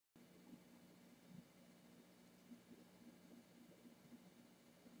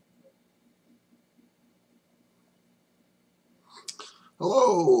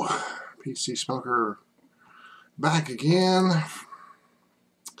Hello, PC Smoker, back again,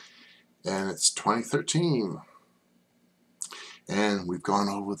 and it's 2013, and we've gone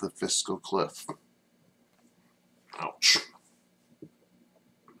over the fiscal cliff. Ouch.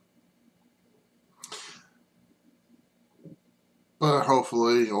 But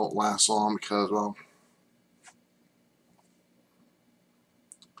hopefully it won't last long because, well,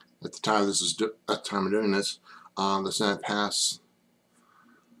 at the time of doing this, the Senate passed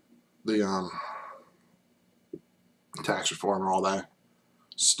the tax reform and all that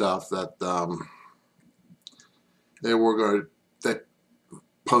stuff that they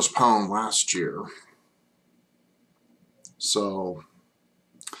postponed last year. So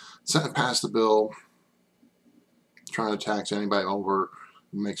the Senate passed the bill trying to tax anybody who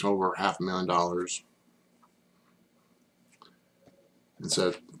makes over $500,000 instead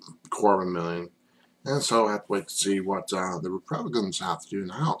of $250,000. And so I have to wait to see what the Republicans have to do in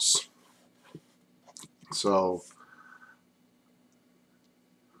the House. So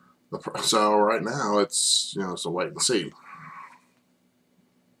right now it's a wait and see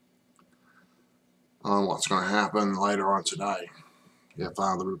on what's going to happen later on today. If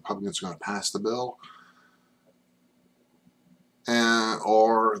the Republicans are going to pass the bill,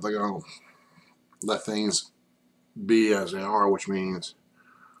 or they're going to let things be as they are, which means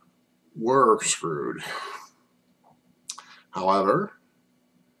we're screwed. However,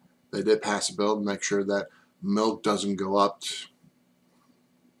 they did pass a bill to make sure that milk doesn't go up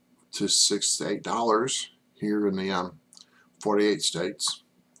to $6 to $8 here in the 48 states.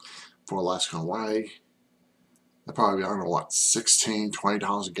 For Alaska and Hawaii, they're probably, I don't know what, $16,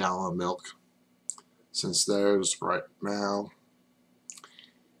 $20 a gallon of milk, since theirs right now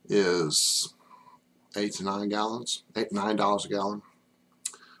is $8 to $9 a gallon.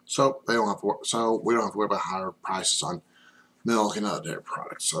 So we don't have to worry about higher prices on milk and other dairy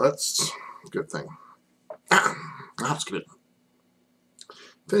products. So that's a good thing. That's good.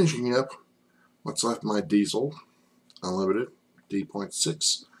 Finishing up what's left of my diesel unlimited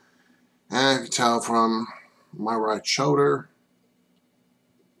D.6, and you can tell from my right shoulder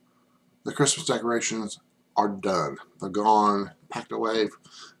the Christmas decorations are done. They're gone, packed away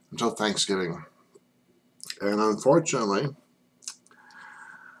until Thanksgiving. And unfortunately,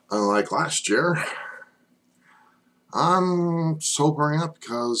 unlike last year, I'm sobering up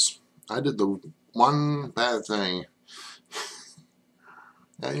because I did the one bad thing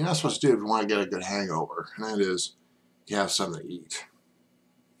that you're not supposed to do if you want to get a good hangover, and that is you have something to eat.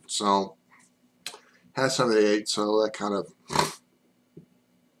 So, had something to eat, so that kind of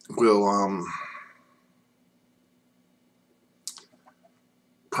will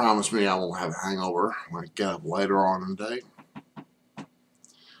promise me I won't have a hangover when I get up later on in the day.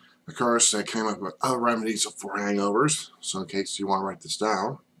 Of course, I came up with other remedies for hangovers, so in case you want to write this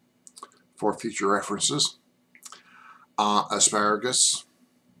down for future references. Asparagus.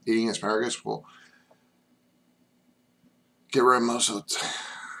 Eating asparagus will get rid of most of the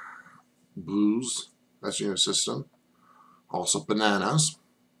booze that's in your system. Also, bananas.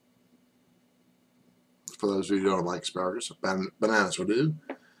 For those of you who don't like asparagus, bananas will do.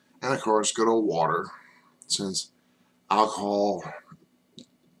 And of course, good old water, since alcohol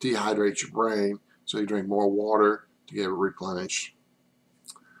dehydrates your brain, so you drink more water to get it replenished.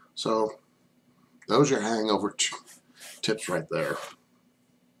 So those are your hangover tips right there.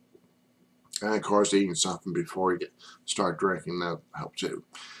 And of course, eating something before you start drinking, that helps too.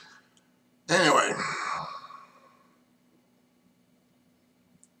 Anyway,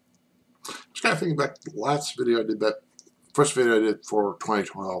 just kind of thinking back to the last video I did, that first video I did for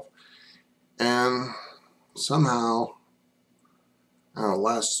 2012, and somehow, I don't know, the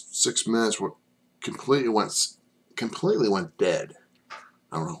last 6 minutes completely went dead.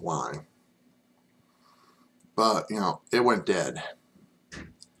 I don't know why, but it went dead.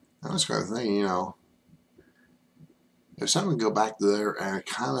 I was kind of thinking, if someone go back to there and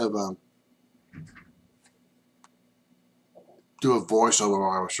kind of do a voiceover of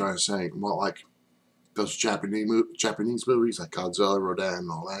what I was trying to say, well, like those Japanese movies like Godzilla, Rodan, and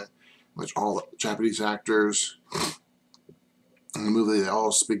all that, which all the Japanese actors in the movie, they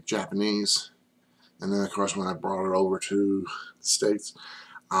all speak Japanese. And then, of course, when I brought it over to the States,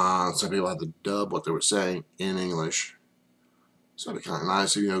 some people had to dub what they were saying in English. So it'd be kind of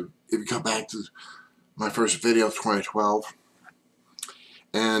nice, if you go back to my first video of 2012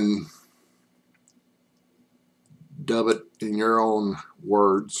 and dub it in your own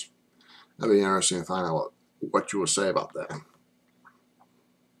words. That'd be interesting to find out what you will say about that.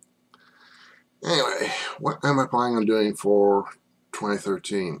 Anyway, what am I planning on doing for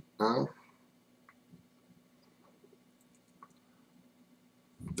 2013?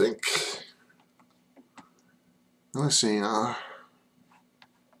 let's see,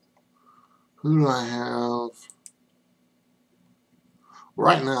 who do I have?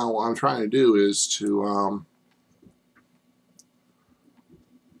 Right now, what I'm trying to do is to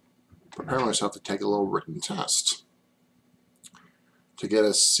prepare myself to take a little written test to get a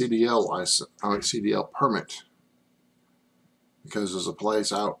CDL license, CDL permit, because there's a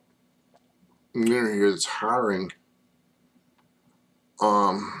place out near here that's hiring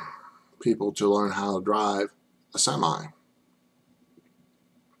people to learn how to drive a semi,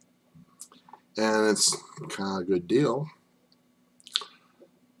 and it's kind of a good deal.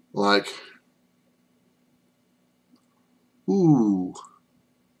 Like, ooh,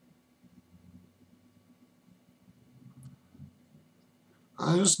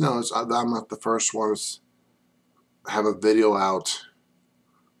 I just noticed I'm not the first one to have a video out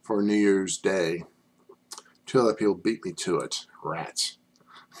for New Year's Day. Two other people beat me to it. Rats.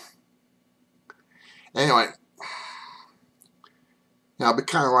 Anyway, now I'll be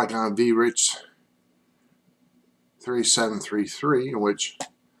kind of like on V-Rich 3733, in which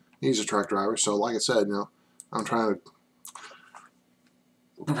he's a truck driver. So, like I said, I'm trying to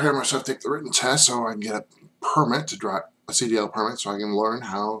prepare myself to take the written test so I can get a permit to drive, a CDL permit, so I can learn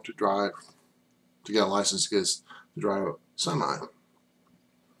how to drive, to get a license to drive a semi.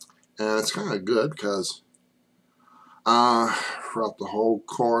 And it's kind of good because throughout the whole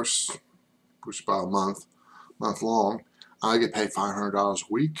course, which is about a month long, I get paid $500 a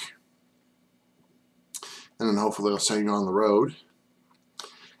week, and then hopefully they'll send you on the road.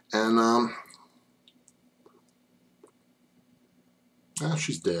 And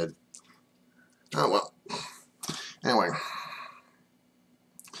she's dead. Oh well. Anyway,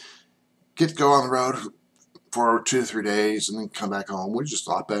 get to go on the road for 2 to 3 days and then come back home, which is a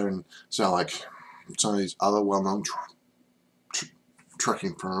lot better than sound like some of these other well-known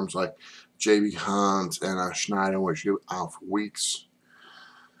trucking firms like J.B. Hunt and Schneider, which you out for weeks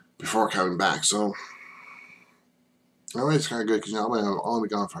before coming back. So anyway, it's kind of good because I'm only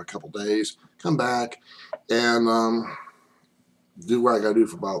gone for a couple days, come back and do what I gotta do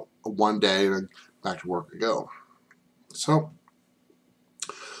for about 1 day, and then back to work I go. So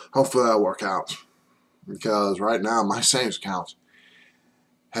hopefully that'll work out, because right now my savings account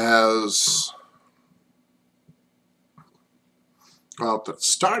has, well, at the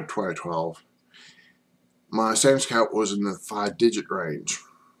start of 2012, my savings account was in the 5-digit range.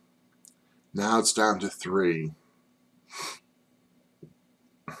 Now it's down to 3.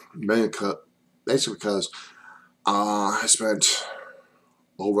 Basically because I spent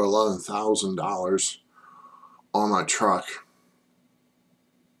over $11,000 on my truck,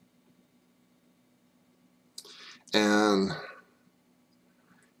 and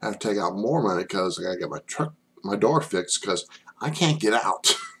I have to take out more money because I gotta get my door fixed, because I can't get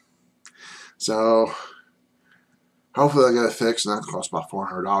out. So hopefully I get it fixed, and that costs about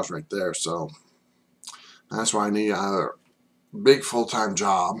 $400 right there. So that's why I need either a big full-time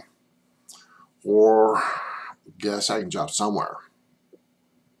job or get a second job somewhere.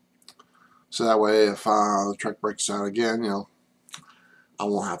 So that way, if the truck breaks down again, I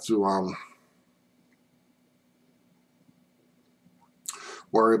won't have to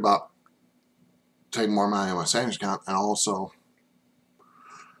worry about taking more money out of my savings account, and also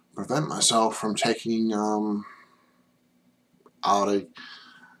prevent myself from taking out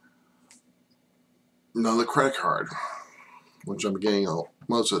another credit card, which I'm getting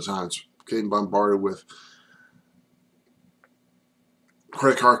most of the time. It's getting bombarded with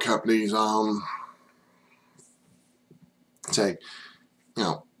credit card companies say,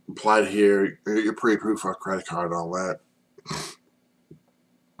 apply to here, you're pre-approved for a credit card and all that.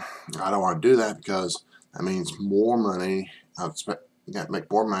 I don't want to do that, because that means more money. I expect you got to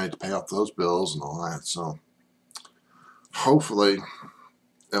make more money to pay off those bills and all that. So hopefully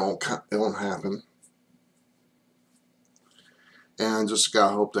it won't happen. And just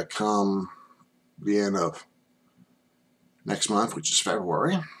gotta hope that come the end of next month, which is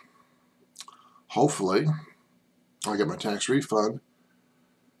February, hopefully I'll get my tax refund,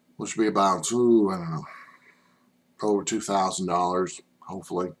 which will be about I don't know, over $2,000,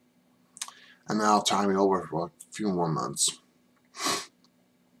 hopefully, and then I'll time it over for a few more months.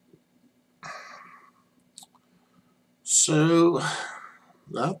 So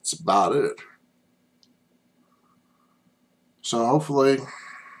that's about it. So hopefully,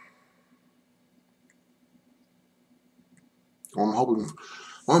 what I'm hoping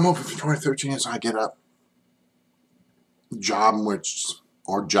for 2013 is I get a job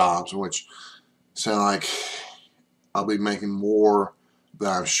jobs in which say like I'll be making more than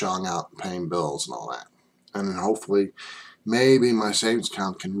I've shelling out paying bills and all that. And then hopefully maybe my savings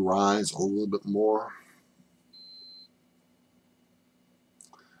account can rise a little bit more.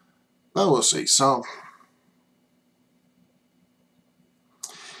 But we'll see. So,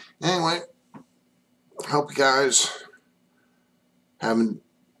 anyway, hope you guys haven't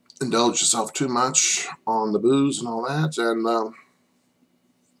indulged yourself too much on the booze and all that. And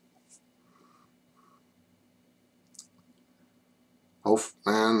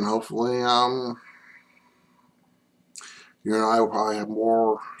hopefully, you and I will probably have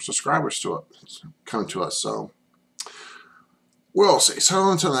more subscribers to it come to us. So, we'll see.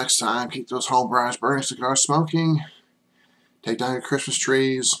 So, until next time, keep those home brands burning, cigars smoking, take down your Christmas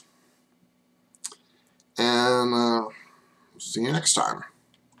trees, and see you next time.